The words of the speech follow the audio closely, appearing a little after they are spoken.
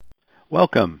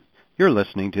Welcome. You're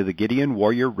listening to the Gideon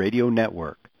Warrior Radio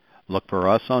Network. Look for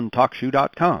us on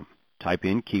TalkShoe.com. Type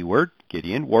in keyword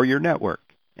Gideon Warrior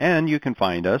Network, and you can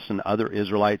find us and other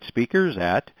Israelite speakers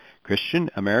at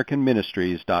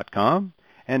ChristianAmericanMinistries.com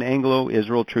and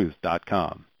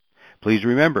AngloIsraelTruth.com. Please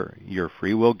remember, your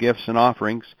free will gifts and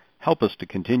offerings help us to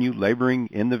continue laboring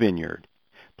in the vineyard.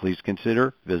 Please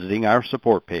consider visiting our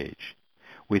support page.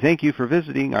 We thank you for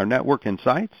visiting our network and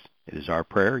sites. It is our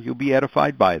prayer you'll be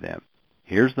edified by them.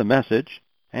 Here's the message,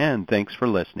 and thanks for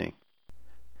listening.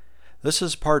 This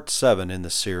is part 7 in the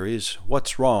series,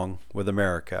 What's Wrong with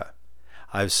America?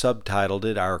 I've subtitled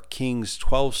it Our King's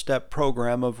 12-Step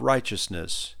Program of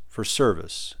Righteousness for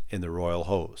Service in the Royal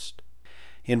Host.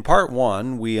 In part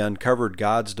 1, we uncovered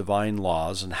God's divine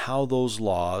laws and how those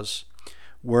laws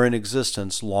were in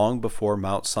existence long before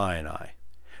Mount Sinai.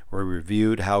 We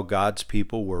reviewed how God's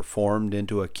people were formed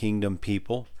into a kingdom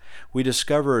people. We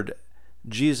discovered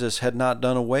Jesus had not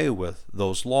done away with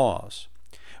those laws.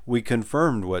 We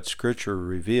confirmed what Scripture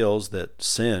reveals, that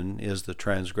sin is the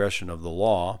transgression of the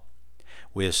law.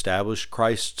 We established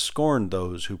Christ scorned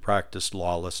those who practiced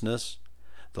lawlessness.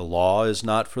 The law is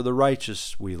not for the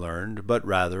righteous, we learned, but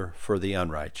rather for the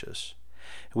unrighteous.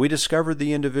 We discovered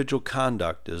the individual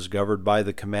conduct is governed by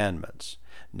the commandments.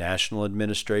 National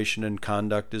administration and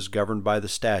conduct is governed by the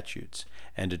statutes,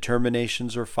 and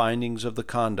determinations or findings of the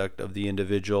conduct of the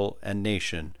individual and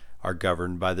nation are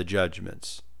governed by the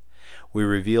judgments. We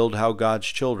revealed how God's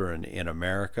children in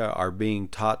America are being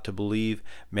taught to believe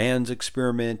man's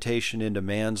experimentation into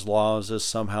man's laws is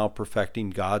somehow perfecting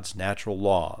God's natural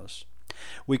laws.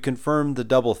 We confirmed the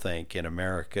doublethink in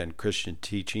America and Christian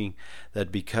teaching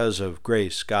that because of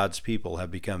grace God's people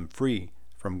have become free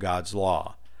from God's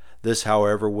law. This,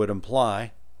 however, would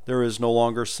imply there is no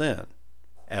longer sin,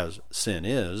 as sin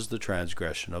is the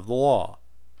transgression of the law.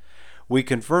 We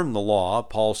confirmed the law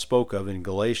Paul spoke of in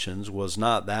Galatians was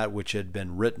not that which had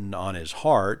been written on his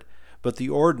heart, but the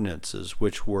ordinances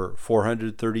which were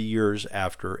 430 years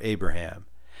after Abraham.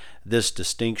 This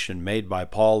distinction made by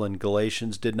Paul in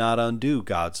Galatians did not undo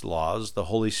God's laws the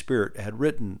Holy Spirit had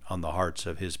written on the hearts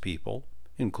of his people,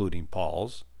 including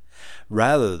Paul's.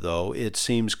 Rather, though, it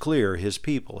seems clear his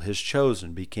people, his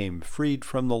chosen, became freed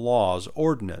from the law's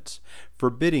ordinance,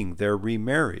 forbidding their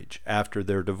remarriage after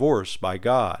their divorce by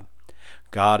God.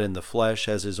 God in the flesh,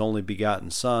 as his only begotten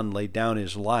Son, laid down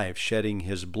his life, shedding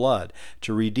his blood,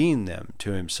 to redeem them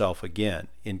to himself again,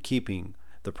 in keeping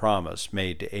the promise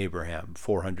made to Abraham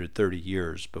 430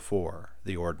 years before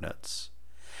the ordinance.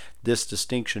 This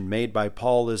distinction made by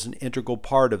Paul is an integral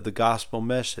part of the gospel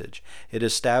message. It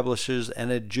establishes an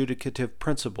adjudicative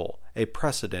principle, a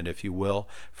precedent, if you will,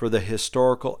 for the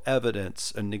historical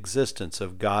evidence and existence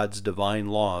of God's divine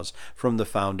laws from the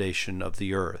foundation of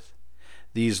the earth.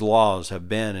 These laws have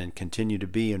been and continue to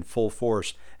be in full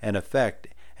force and effect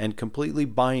and completely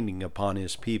binding upon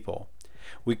his people.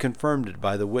 We confirmed it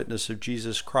by the witness of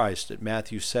Jesus Christ at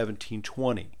Matthew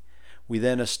 17:20. We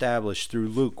then established through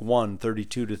Luke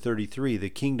 1:32-33 the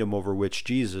kingdom over which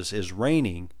Jesus is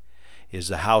reigning is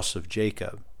the house of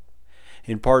Jacob.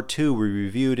 In part 2, we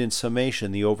reviewed in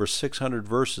summation the over 600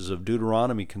 verses of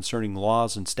Deuteronomy concerning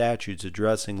laws and statutes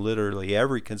addressing literally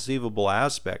every conceivable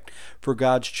aspect for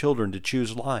God's children to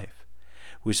choose life.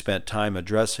 We spent time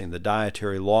addressing the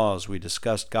dietary laws. We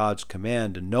discussed God's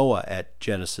command to Noah at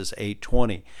Genesis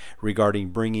 8:20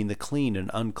 regarding bringing the clean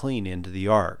and unclean into the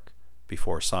ark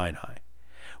before Sinai.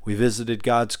 We visited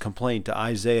God's complaint to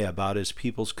Isaiah about his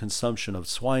people's consumption of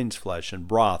swine's flesh and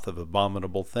broth of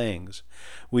abominable things.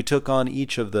 We took on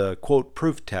each of the, quote,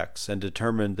 proof texts and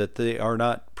determined that they are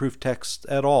not proof texts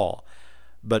at all,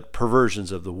 but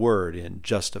perversions of the word in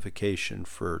justification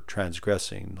for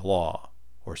transgressing the law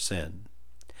or sin.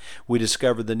 We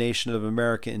discovered the nation of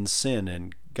America in sin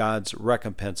and God's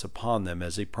recompense upon them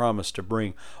as he promised to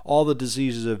bring all the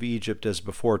diseases of Egypt as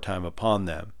beforetime upon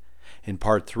them. In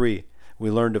part 3, we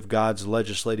learned of God's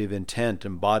legislative intent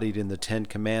embodied in the Ten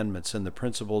Commandments and the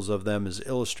principles of them as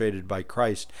illustrated by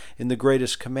Christ in the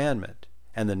greatest commandment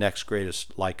and the next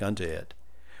greatest like unto it.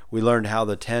 We learned how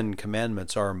the Ten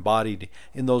Commandments are embodied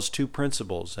in those two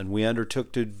principles, and we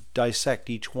undertook to dissect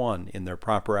each one in their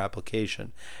proper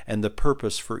application and the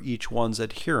purpose for each one's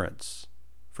adherence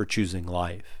for choosing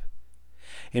life.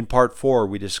 In part 4,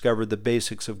 we discovered the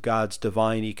basics of God's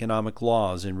divine economic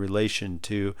laws in relation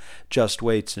to just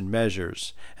weights and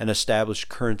measures, an established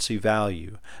currency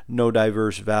value, no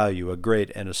diverse value, a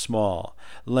great and a small,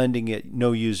 lending it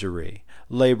no usury,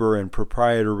 labor and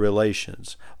proprietor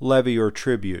relations, levy or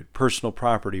tribute, personal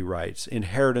property rights,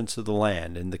 inheritance of the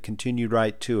land and the continued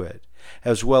right to it,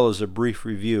 as well as a brief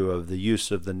review of the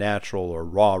use of the natural or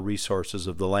raw resources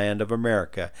of the land of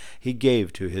America he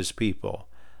gave to his people,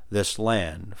 this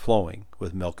land flowing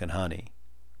with milk and honey.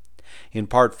 In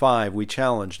Part 5, we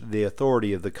challenged the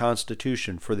authority of the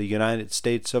Constitution for the United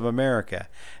States of America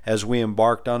as we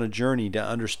embarked on a journey to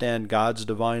understand God's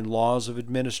divine laws of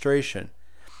administration.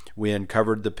 We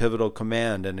uncovered the pivotal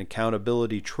command and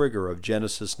accountability trigger of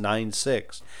Genesis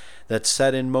 9:6 that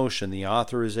set in motion the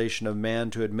authorization of man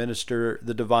to administer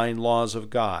the divine laws of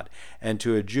God and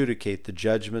to adjudicate the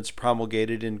judgments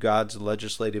promulgated in God's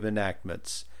legislative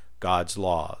enactments, God's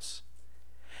laws.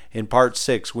 In Part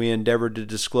 6, we endeavored to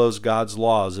disclose God's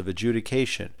laws of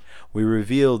adjudication. We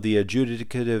revealed the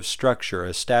adjudicative structure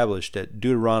established at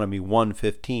Deuteronomy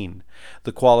 1:15,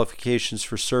 the qualifications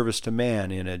for service to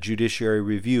man in a judiciary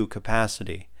review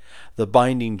capacity, the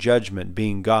binding judgment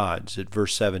being God's at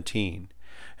verse 17,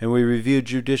 and we reviewed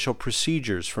judicial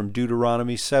procedures from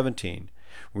Deuteronomy 17.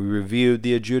 We reviewed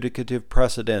the adjudicative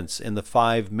precedents in the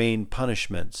 5 main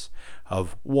punishments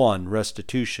of 1.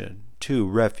 Restitution, 2.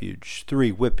 Refuge,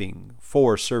 3. Whipping,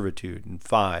 4. Servitude, and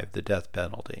 5. The death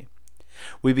penalty.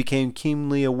 We became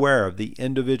keenly aware of the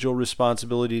individual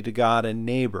responsibility to God and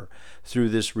neighbor through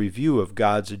this review of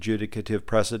God's adjudicative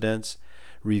precedents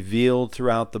revealed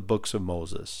throughout the books of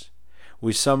Moses.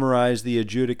 We summarize the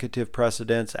adjudicative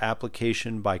precedents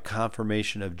application by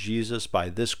confirmation of Jesus by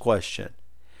this question: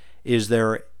 is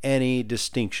there any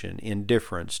distinction in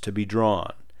difference to be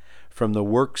drawn from the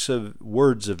words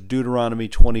of Deuteronomy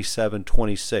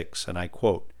 27:26, and I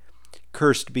quote,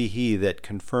 "Cursed be he that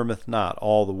confirmeth not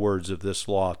all the words of this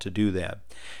law to do them,"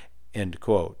 end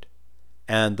quote.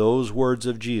 And those words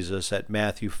of Jesus at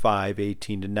Matthew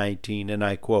 5:18-19, and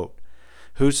I quote,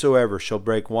 "Whosoever shall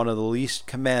break one of the least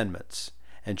commandments,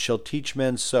 and shall teach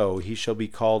men so, he shall be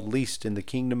called least in the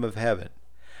kingdom of heaven.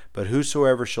 But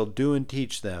whosoever shall do and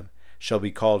teach them shall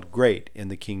be called great in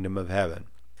the kingdom of heaven."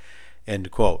 End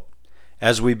quote.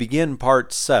 As we begin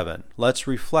Part 7, let's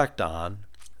reflect on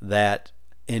that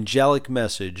angelic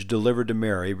message delivered to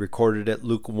Mary recorded at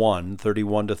Luke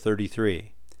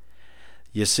 1:31-33.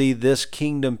 You see, this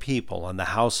kingdom people and the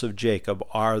house of Jacob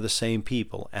are the same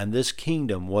people, and this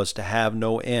kingdom was to have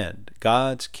no end.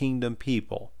 God's kingdom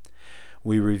people,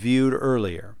 we reviewed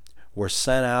earlier, were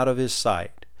sent out of his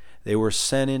sight. They were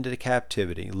sent into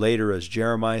captivity. Later, as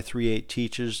Jeremiah 3:8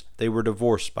 teaches, they were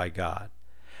divorced by God.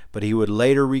 But he would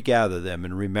later regather them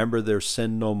and remember their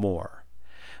sin no more.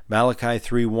 Malachi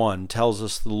 3:1 tells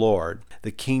us the Lord,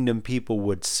 the kingdom people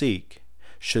would seek,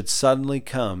 should suddenly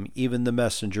come, even the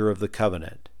messenger of the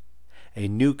covenant. A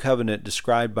new covenant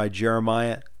described by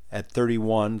Jeremiah at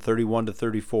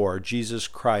 31:31-34, Jesus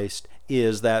Christ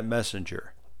is that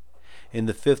messenger. In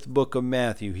the 5th book of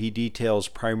Matthew, he details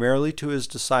primarily to his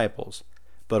disciples,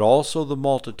 but also the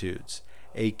multitudes,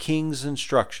 a king's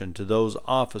instruction to those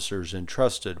officers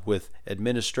entrusted with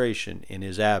administration in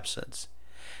his absence.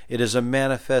 It is a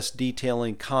manifest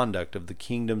detailing conduct of the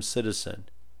kingdom citizen.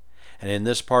 And in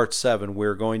this Part 7, we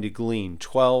are going to glean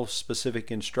 12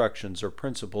 specific instructions or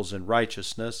principles in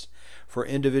righteousness for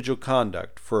individual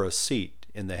conduct for a seat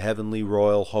in the heavenly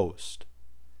royal host.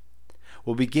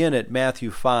 We'll begin at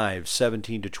Matthew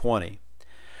 5:17-20.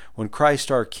 When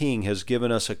Christ our King has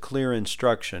given us a clear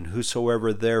instruction,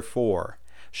 "Whosoever therefore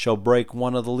shall break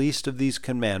one of the least of these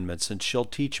commandments, and shall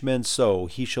teach men so,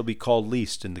 he shall be called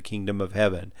least in the kingdom of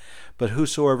heaven. But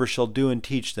whosoever shall do and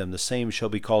teach them, the same shall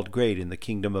be called great in the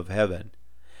kingdom of heaven."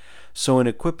 So in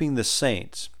equipping the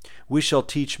saints, we shall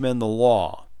teach men the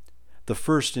law, the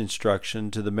first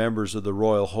instruction to the members of the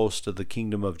royal host of the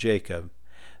kingdom of Jacob.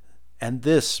 And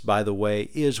this, by the way,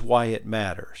 is why it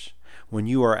matters. When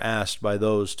you are asked by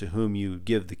those to whom you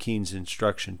give the king's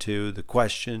instruction to the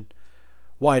question,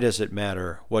 why does it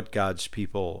matter what God's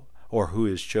people or who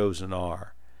his chosen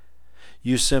are?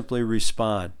 You simply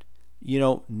respond,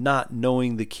 not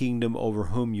knowing the kingdom over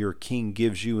whom your king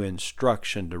gives you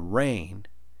instruction to reign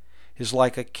is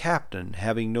like a captain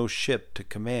having no ship to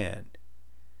command.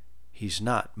 He's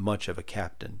not much of a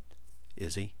captain,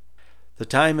 is he? The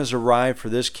time has arrived for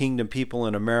this kingdom people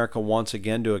in America once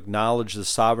again to acknowledge the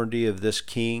sovereignty of this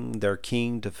king, their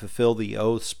king, to fulfill the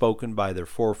oath spoken by their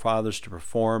forefathers to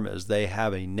perform as they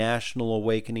have a national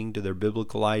awakening to their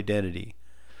biblical identity.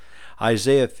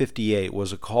 Isaiah 58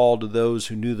 was a call to those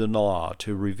who knew the law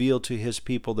to reveal to his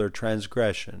people their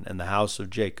transgression and the house of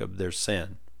Jacob their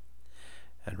sin.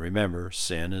 And remember,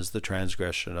 sin is the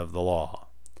transgression of the law.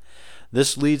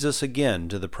 This leads us again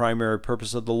to the primary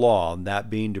purpose of the law, and that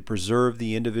being to preserve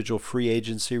the individual free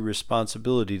agency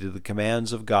responsibility to the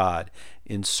commands of God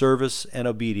in service and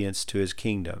obedience to his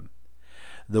kingdom.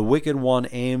 The wicked one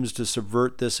aims to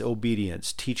subvert this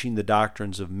obedience, teaching the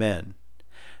doctrines of men.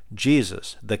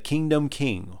 Jesus, the Kingdom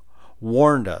King,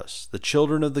 warned us the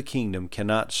children of the kingdom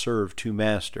cannot serve two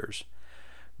masters.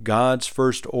 God's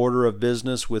first order of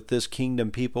business with this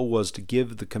kingdom people was to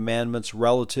give the commandments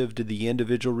relative to the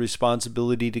individual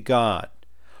responsibility to God.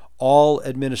 All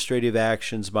administrative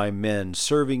actions by men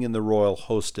serving in the royal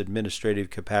host administrative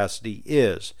capacity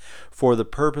is for the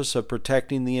purpose of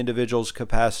protecting the individual's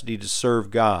capacity to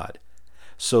serve God,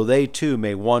 so they too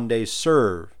may one day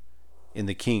serve in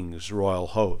the king's royal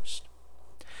host.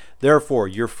 Therefore,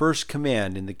 your first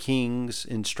command in the king's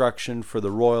instruction for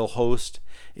the royal host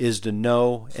is to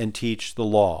know and teach the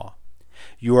law.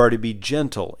 You are to be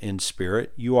gentle in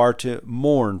spirit. You are to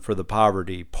mourn for the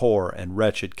poverty, poor, and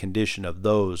wretched condition of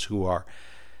those who are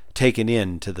taken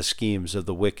into the schemes of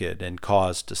the wicked and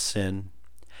caused to sin.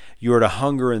 You are to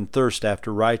hunger and thirst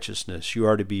after righteousness. You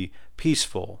are to be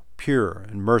peaceful, pure,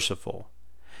 and merciful.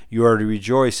 You are to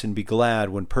rejoice and be glad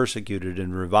when persecuted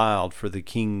and reviled for the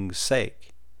king's sake.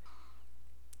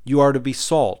 You are to be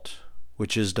salt,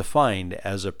 which is defined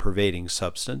as a pervading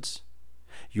substance.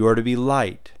 You are to be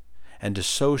light, and to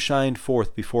so shine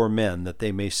forth before men that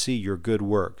they may see your good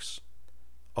works.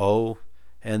 Oh,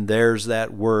 and there's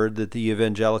that word that the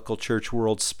evangelical church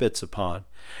world spits upon.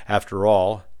 After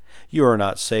all, you are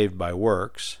not saved by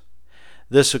works.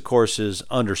 This, of course, is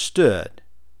understood,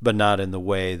 but not in the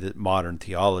way that modern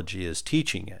theology is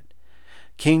teaching it.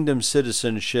 Kingdom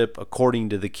citizenship, according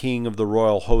to the king of the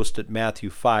royal host at Matthew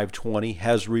 5:20,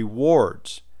 has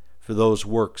rewards for those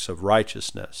works of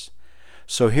righteousness.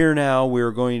 So here now we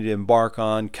are going to embark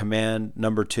on command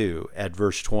number 2 at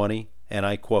verse 20, and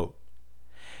I quote,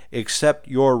 "Except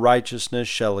your righteousness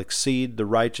shall exceed the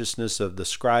righteousness of the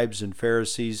scribes and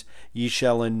Pharisees, ye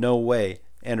shall in no way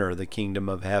enter the kingdom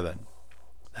of heaven."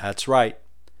 That's right.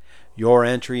 Your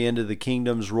entry into the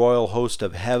kingdom's royal host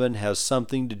of heaven has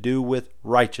something to do with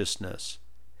righteousness.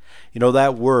 You know,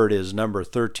 that word is number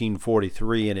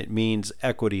 1343, and it means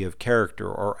equity of character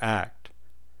or act.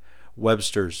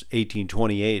 Webster's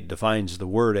 1828 defines the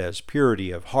word as purity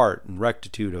of heart and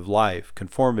rectitude of life,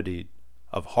 conformity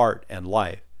of heart and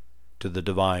life to the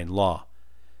divine law.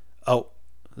 Oh,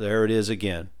 there it is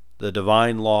again, the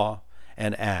divine law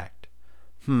and act.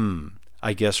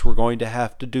 I guess we're going to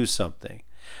have to do something.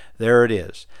 There it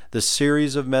is. The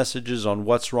series of messages on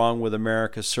what's wrong with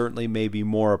America certainly may be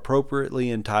more appropriately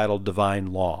entitled Divine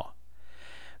Law.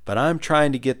 But I'm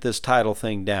trying to get this title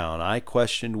thing down. I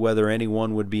questioned whether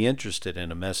anyone would be interested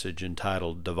in a message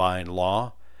entitled Divine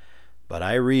Law, but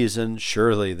I reasoned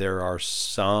surely there are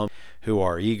some who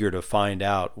are eager to find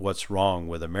out what's wrong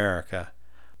with America.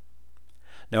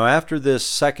 Now, after this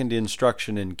second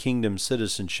instruction in kingdom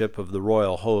citizenship of the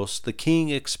royal host, the king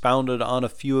expounded on a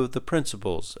few of the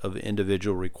principles of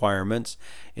individual requirements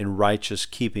in righteous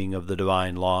keeping of the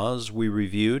divine laws we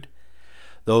reviewed.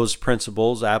 Those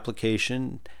principles'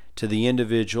 application to the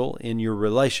individual in your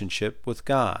relationship with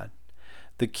God.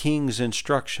 The king's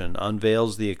instruction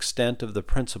unveils the extent of the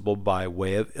principle by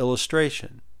way of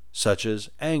illustration, such as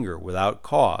anger without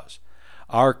cause.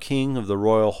 Our king of the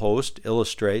royal host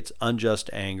illustrates unjust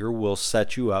anger will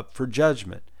set you up for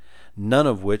judgment, none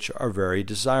of which are very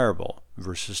desirable,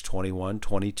 verses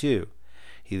 21-22.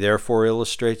 He therefore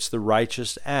illustrates the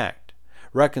righteous act.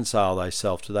 Reconcile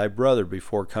thyself to thy brother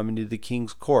before coming to the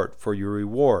king's court for your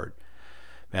reward,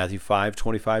 Matthew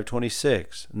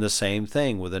 5:25-26. And the same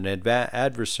thing with an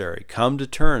adversary. Come to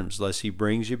terms, lest he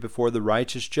brings you before the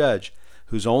righteous judge,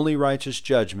 whose only righteous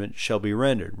judgment shall be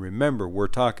rendered. Remember, we're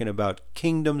talking about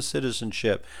kingdom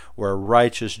citizenship, where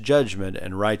righteous judgment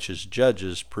and righteous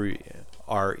judges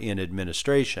are in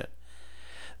administration.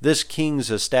 This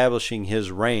king's establishing his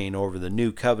reign over the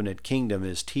new covenant kingdom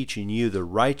is teaching you the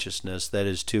righteousness that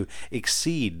is to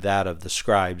exceed that of the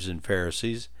scribes and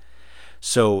Pharisees.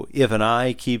 So if an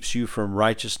eye keeps you from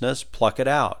righteousness, pluck it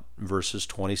out, verses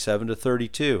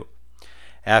 27-32.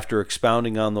 After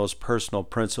expounding on those personal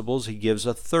principles, he gives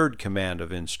a third command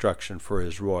of instruction for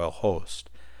his royal host.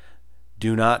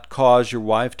 Do not cause your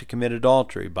wife to commit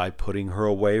adultery by putting her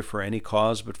away for any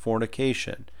cause but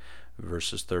fornication,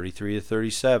 verses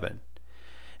 33-37.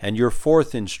 And your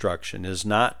fourth instruction is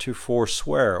not to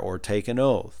forswear or take an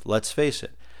oath. Let's face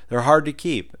it, they're hard to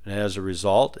keep, and as a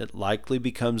result, it likely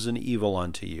becomes an evil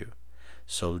unto you.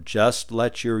 So just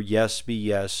let your yes be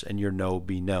yes and your no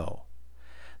be no.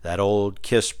 That old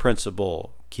KISS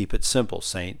principle, keep it simple,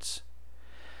 saints.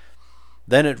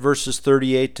 Then at verses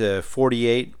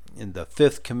 38-48, in the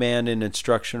fifth command and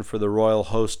instruction for the royal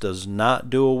host does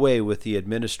not do away with the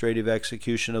administrative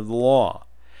execution of the law.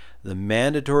 The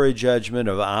mandatory judgment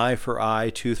of eye for eye,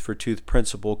 tooth for tooth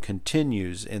principle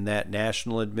continues in that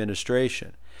national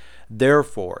administration.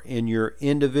 Therefore, in your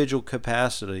individual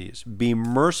capacities, be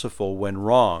merciful when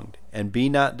wronged, and be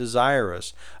not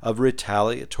desirous of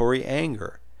retaliatory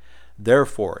anger.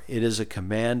 Therefore, it is a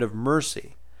command of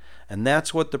mercy. And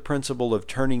that's what the principle of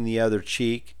turning the other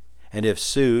cheek, and if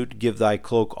sued, give thy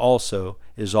cloak also,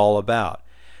 is all about.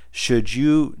 Should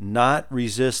you not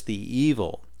resist the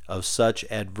evil of such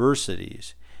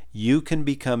adversities, you can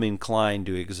become inclined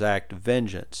to exact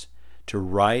vengeance, to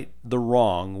right the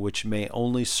wrong which may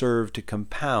only serve to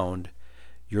compound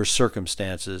your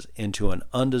circumstances into an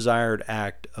undesired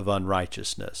act of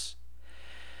unrighteousness.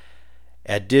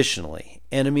 Additionally,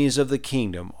 enemies of the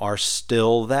kingdom are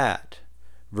still that.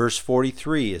 Verse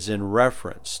 43 is in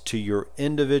reference to your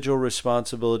individual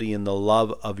responsibility in the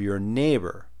love of your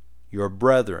neighbor, your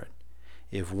brethren.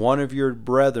 If one of your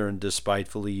brethren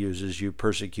despitefully uses you,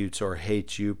 persecutes, or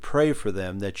hates you, pray for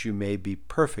them that you may be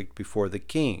perfect before the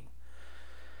king.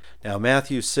 Now,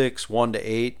 Matthew 6,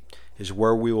 1-8 is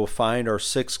where we will find our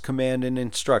sixth command and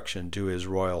instruction to his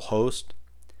royal host,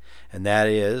 and that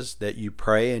is that you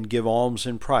pray and give alms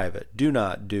in private. Do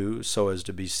not do so as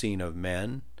to be seen of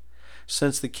men.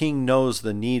 Since the king knows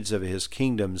the needs of his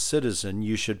kingdom's citizen,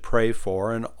 you should pray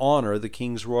for and honor the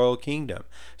king's royal kingdom,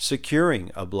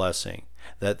 securing a blessing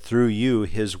that through you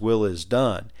his will is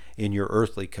done in your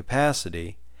earthly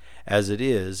capacity as it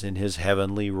is in his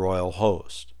heavenly royal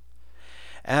host.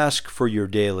 Ask for your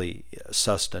daily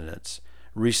sustenance,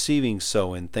 receiving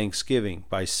so in thanksgiving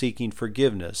by seeking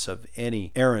forgiveness of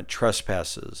any errant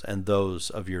trespasses and those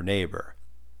of your neighbor.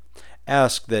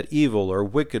 Ask that evil or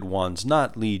wicked ones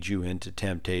not lead you into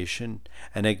temptation,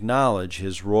 and acknowledge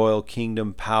his royal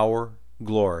kingdom power,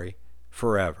 glory,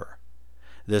 forever.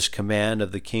 This command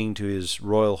of the king to his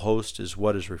royal host is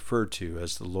what is referred to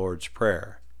as the Lord's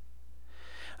Prayer.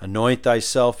 Anoint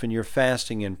thyself in your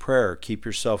fasting and prayer. Keep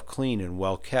yourself clean and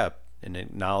well kept in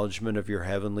acknowledgement of your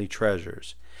heavenly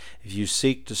treasures. If you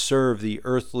seek to serve the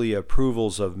earthly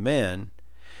approvals of men,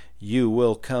 you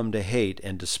will come to hate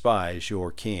and despise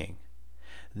your king.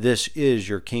 This is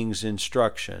your king's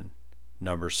instruction.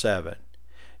 Number 7.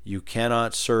 You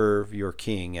cannot serve your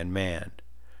king and man,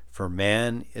 for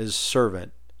man is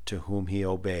servant to whom he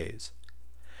obeys.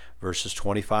 Verses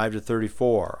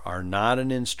 25-34 are not an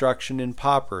instruction in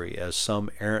popery, as some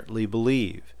errantly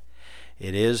believe.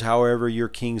 It is, however, your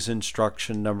king's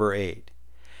instruction number 8.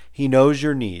 He knows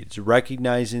your needs.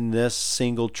 Recognizing this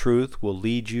single truth will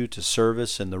lead you to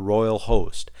service in the royal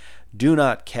host. Do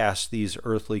not cast these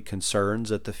earthly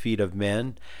concerns at the feet of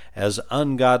men, as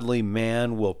ungodly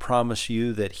man will promise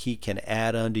you that he can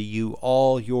add unto you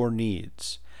all your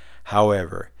needs.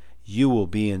 However, you will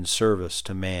be in service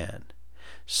to man.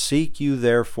 Seek you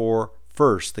therefore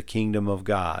first the kingdom of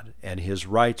God and his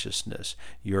righteousness.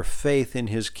 Your faith in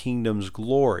his kingdom's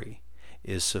glory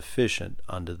is sufficient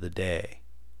unto the day.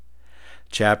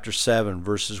 Chapter 7,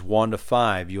 verses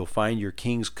 1-5, you'll find your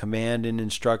king's command and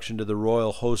instruction to the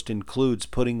royal host includes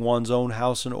putting one's own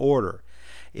house in order.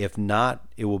 If not,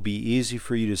 it will be easy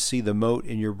for you to see the mote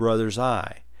in your brother's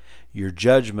eye. Your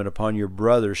judgment upon your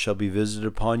brother shall be visited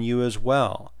upon you as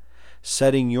well.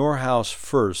 Setting your house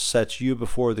first sets you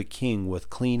before the king with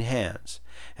clean hands,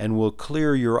 and will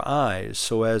clear your eyes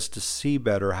so as to see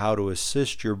better how to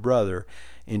assist your brother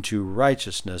into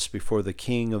righteousness before the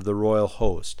king of the royal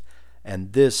host.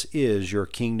 And this is your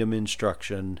kingdom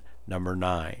instruction number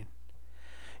 9.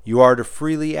 You are to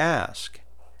freely ask.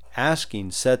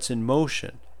 Asking sets in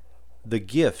motion the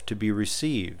gift to be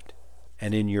received,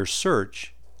 and in your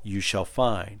search you shall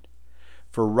find.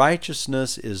 For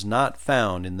righteousness is not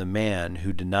found in the man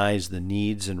who denies the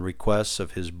needs and requests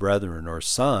of his brethren or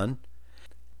son.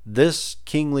 This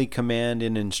kingly command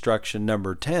in instruction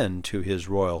number 10 to his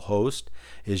royal host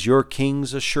is your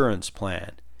king's assurance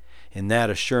plan. In that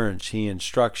assurance he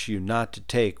instructs you not to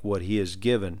take what he has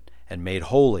given and made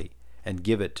holy and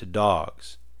give it to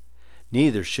dogs.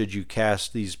 Neither should you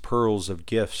cast these pearls of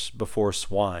gifts before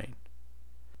swine.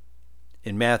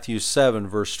 In Matthew 7,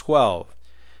 verse 12,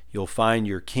 you'll find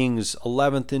your king's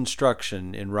 11th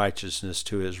instruction in righteousness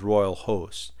to his royal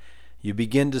host. You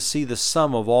begin to see the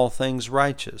sum of all things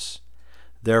righteous.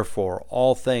 Therefore,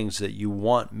 all things that you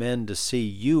want men to see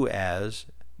you as,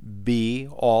 be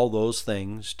all those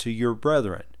things to your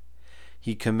brethren.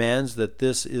 He commands that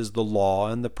this is the law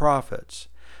and the prophets.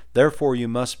 Therefore you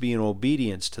must be in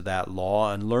obedience to that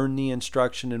law and learn the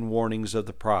instruction and warnings of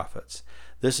the prophets.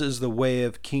 This is the way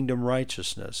of kingdom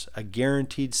righteousness, a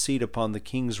guaranteed seat upon the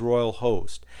king's royal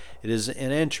host. It is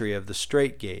an entry of the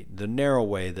strait gate, the narrow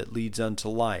way that leads unto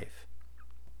life.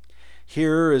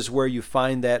 Here is where you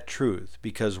find that truth,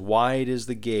 because wide is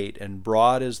the gate and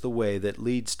broad is the way that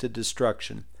leads to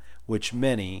destruction, which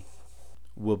many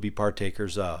will be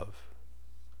partakers of.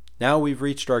 Now we've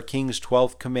reached our King's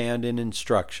 12th command and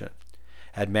instruction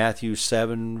at Matthew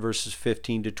 7, verses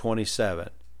 15 to 27.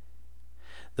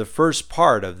 The first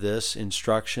part of this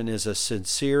instruction is a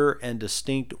sincere and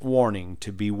distinct warning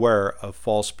to beware of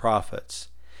false prophets.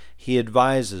 He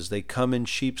advises they come in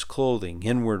sheep's clothing,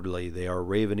 inwardly they are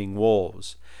ravening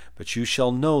wolves, but you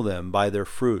shall know them by their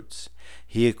fruits.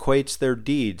 He equates their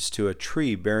deeds to a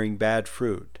tree bearing bad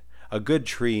fruit. A good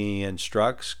tree, he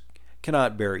instructs,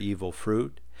 cannot bear evil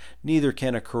fruit, neither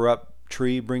can a corrupt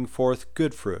tree bring forth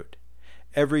good fruit.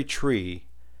 Every tree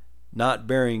not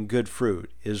bearing good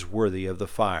fruit is worthy of the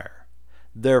fire.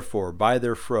 Therefore, by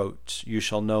their fruits you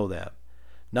shall know them.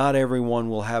 Not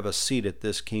everyone will have a seat at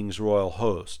this king's royal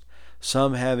host.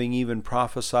 Some, having even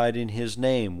prophesied in his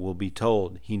name, will be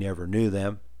told he never knew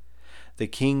them. The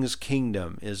king's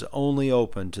kingdom is only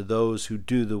open to those who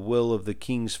do the will of the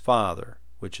king's Father,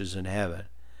 which is in heaven.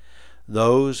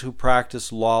 Those who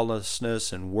practice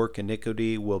lawlessness and work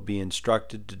iniquity will be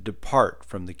instructed to depart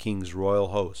from the king's royal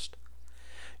host.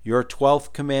 Your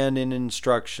 12th command and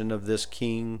instruction of this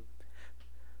king,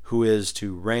 who is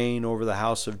to reign over the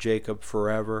house of Jacob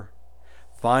forever,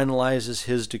 finalizes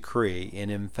his decree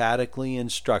in emphatically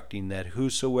instructing that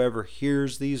whosoever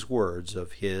hears these words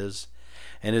of his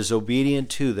and is obedient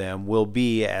to them will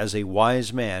be as a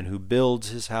wise man who builds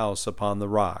his house upon the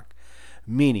rock,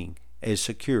 meaning a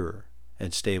secure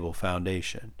and stable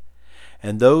foundation.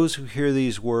 And those who hear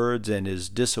these words and is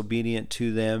disobedient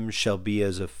to them shall be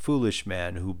as a foolish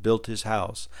man who built his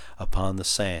house upon the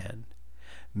sand,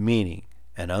 meaning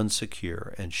an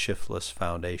unsecure and shiftless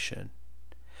foundation.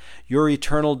 Your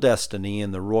eternal destiny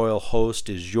in the royal host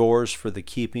is yours for the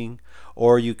keeping,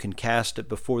 or you can cast it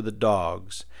before the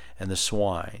dogs and the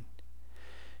swine.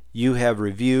 You have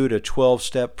reviewed a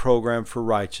 12-step program for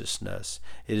righteousness.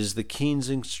 It is the king's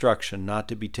instruction not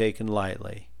to be taken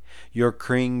lightly. Your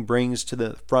king brings to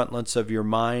the frontlets of your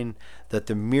mind that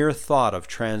the mere thought of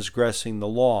transgressing the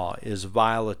law is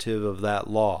violative of that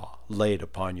law laid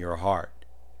upon your heart.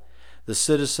 The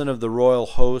citizen of the royal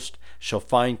host shall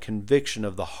find conviction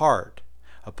of the heart.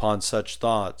 Upon such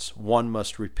thoughts one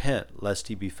must repent, lest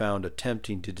he be found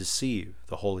attempting to deceive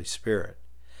the Holy Spirit.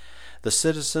 The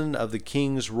citizen of the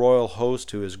king's royal host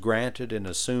who is granted and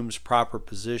assumes proper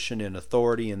position and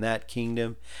authority in that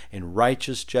kingdom in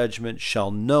righteous judgment shall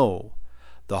know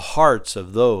the hearts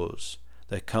of those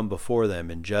that come before them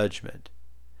in judgment.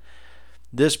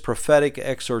 This prophetic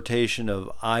exhortation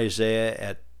of Isaiah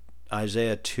at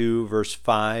Isaiah 2, verse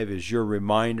 5 is your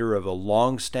reminder of a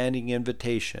long-standing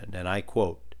invitation, and I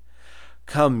quote,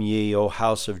 "Come ye, O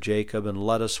house of Jacob, and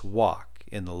let us walk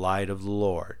in the light of the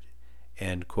Lord."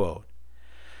 End quote.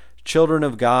 Children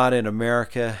of God in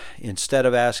America, instead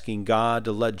of asking God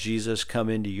to let Jesus come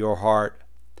into your heart,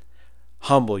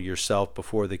 humble yourself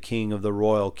before the King of the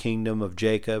royal kingdom of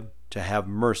Jacob to have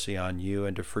mercy on you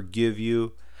and to forgive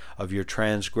you of your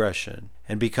transgression,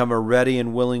 and become a ready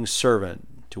and willing servant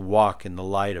to walk in the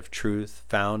light of truth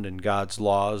found in God's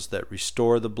laws that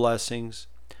restore the blessings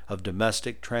of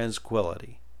domestic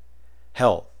tranquility,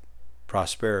 health,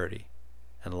 prosperity,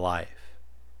 and life.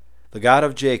 The God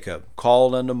of Jacob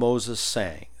called unto Moses,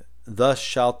 saying, "Thus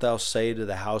shalt thou say to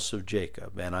the house of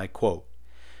Jacob," and I quote,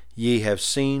 "Ye have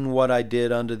seen what I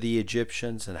did unto the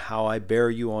Egyptians, and how I bare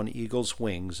you on eagle's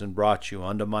wings, and brought you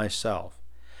unto myself.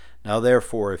 Now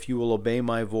therefore, if you will obey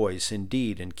my voice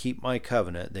indeed, and keep my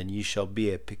covenant, then ye shall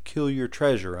be a peculiar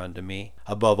treasure unto me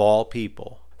above all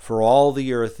people. For all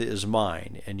the earth is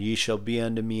mine, and ye shall be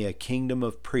unto me a kingdom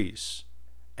of priests,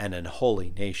 and an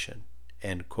holy nation."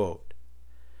 End quote.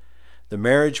 The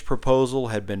marriage proposal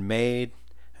had been made,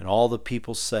 and all the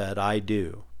people said, "I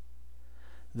do."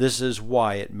 This is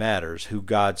why it matters who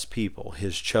God's people,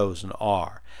 His chosen,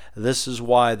 are. This is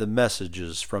why the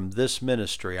messages from this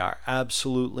ministry are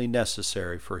absolutely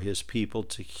necessary for His people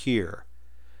to hear,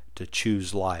 to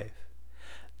choose life.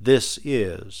 This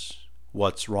is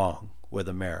what's wrong with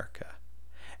America,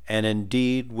 and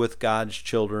indeed with God's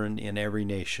children in every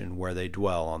nation where they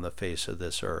dwell on the face of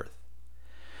this earth.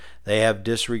 They have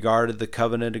disregarded the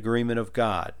covenant agreement of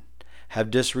God,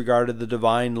 have disregarded the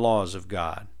divine laws of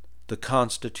God, the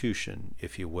Constitution,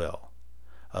 if you will,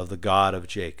 of the God of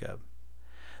Jacob.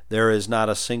 There is not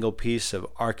a single piece of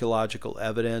archaeological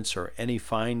evidence or any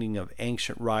finding of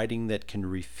ancient writing that can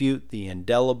refute the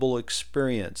indelible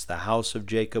experience the house of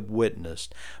Jacob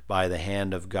witnessed by the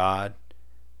hand of God.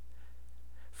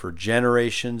 For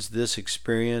generations this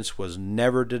experience was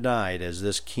never denied as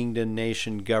this kingdom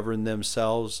nation governed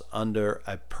themselves under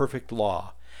a perfect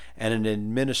law and an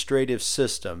administrative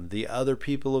system the other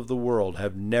people of the world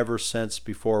have never since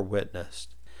before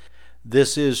witnessed.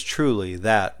 This is truly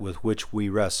that with which we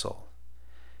wrestle.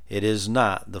 It is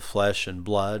not the flesh and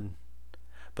blood,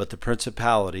 but the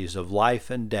principalities of life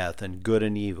and death and good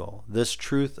and evil. This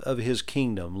truth of his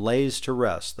kingdom lays to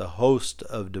rest the host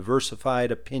of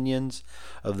diversified opinions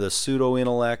of the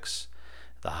pseudo-intellects,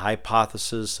 the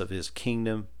hypothesis of his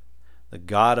kingdom. The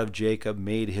God of Jacob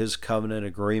made his covenant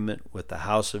agreement with the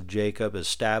house of Jacob,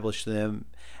 established them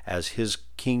as his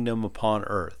kingdom upon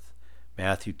earth.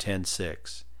 Matthew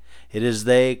 10:6. It is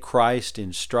they Christ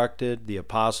instructed the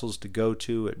apostles to go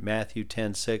to at Matthew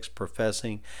 10:6,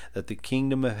 professing that the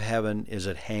kingdom of heaven is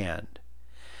at hand.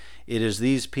 It is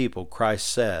these people Christ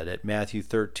said at Matthew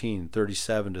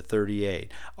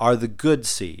 13:37-38 are the good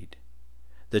seed,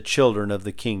 the children of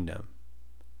the kingdom.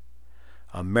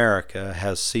 America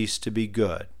has ceased to be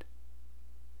good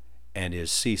and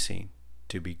is ceasing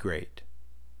to be great.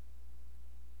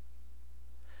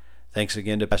 Thanks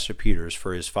again to Pastor Peters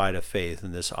for his fight of faith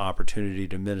and this opportunity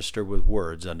to minister with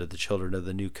words unto the children of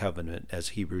the new covenant, as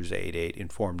Hebrews 8:8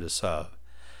 informed us of.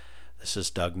 This is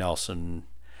Doug Nelson,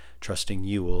 trusting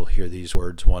you will hear these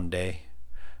words one day.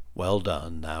 Well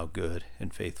done, thou good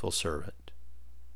and faithful servant.